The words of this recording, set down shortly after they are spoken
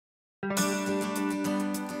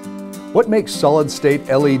What makes solid-state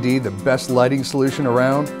LED the best lighting solution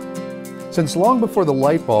around? Since long before the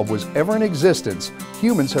light bulb was ever in existence,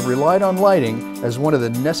 humans have relied on lighting as one of the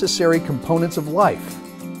necessary components of life.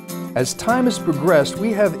 As time has progressed,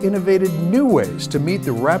 we have innovated new ways to meet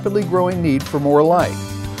the rapidly growing need for more light.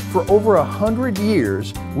 For over 100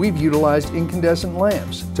 years, we've utilized incandescent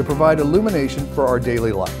lamps to provide illumination for our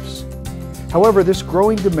daily lives. However, this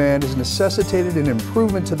growing demand has necessitated an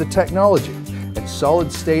improvement to the technology, and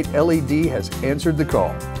solid-state LED has answered the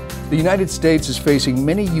call. The United States is facing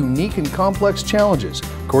many unique and complex challenges,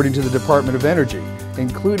 according to the Department of Energy,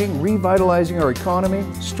 including revitalizing our economy,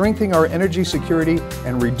 strengthening our energy security,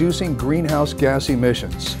 and reducing greenhouse gas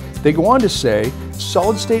emissions. They go on to say,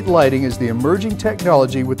 solid-state lighting is the emerging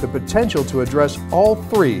technology with the potential to address all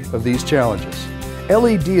three of these challenges.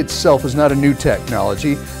 LED itself is not a new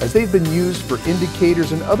technology, as they've been used for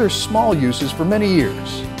indicators and other small uses for many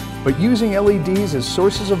years. But using LEDs as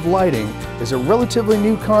sources of lighting is a relatively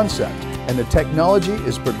new concept, and the technology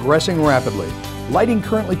is progressing rapidly. Lighting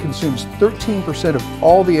currently consumes 13% of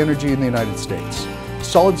all the energy in the United States.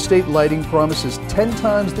 Solid-state lighting promises 10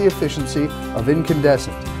 times the efficiency of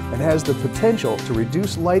incandescent and has the potential to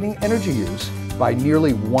reduce lighting energy use by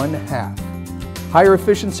nearly 1/2. Higher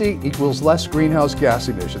efficiency equals less greenhouse gas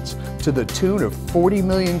emissions, to the tune of 40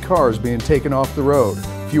 million cars being taken off the road,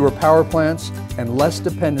 fewer power plants, and less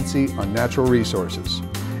dependency on natural resources.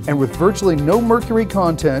 And with virtually no mercury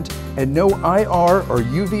content and no IR or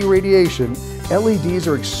UV radiation, LEDs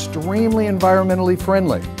are extremely environmentally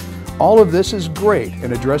friendly. All of this is great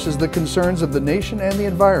and addresses the concerns of the nation and the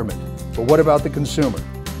environment. But what about the consumer?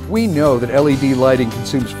 We know that LED lighting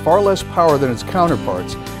consumes far less power than its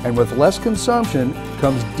counterparts, and with less consumption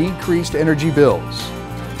comes decreased energy bills.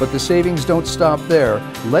 But the savings don't stop there.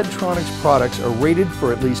 Ledtronics products are rated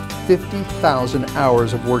for at least 50,000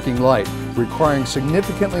 hours of working light, requiring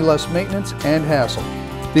significantly less maintenance and hassle.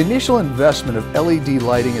 The initial investment of LED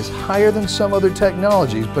lighting is higher than some other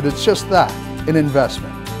technologies, but it's just that, an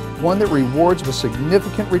investment. One that rewards with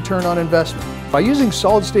significant return on investment. By using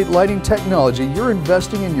solid-state lighting technology, you're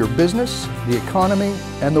investing in your business, the economy,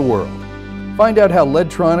 and the world. Find out how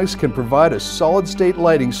Ledtronics can provide a solid-state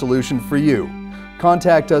lighting solution for you.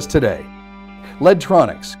 Contact us today.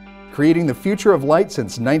 Ledtronics, creating the future of light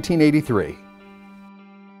since 1983.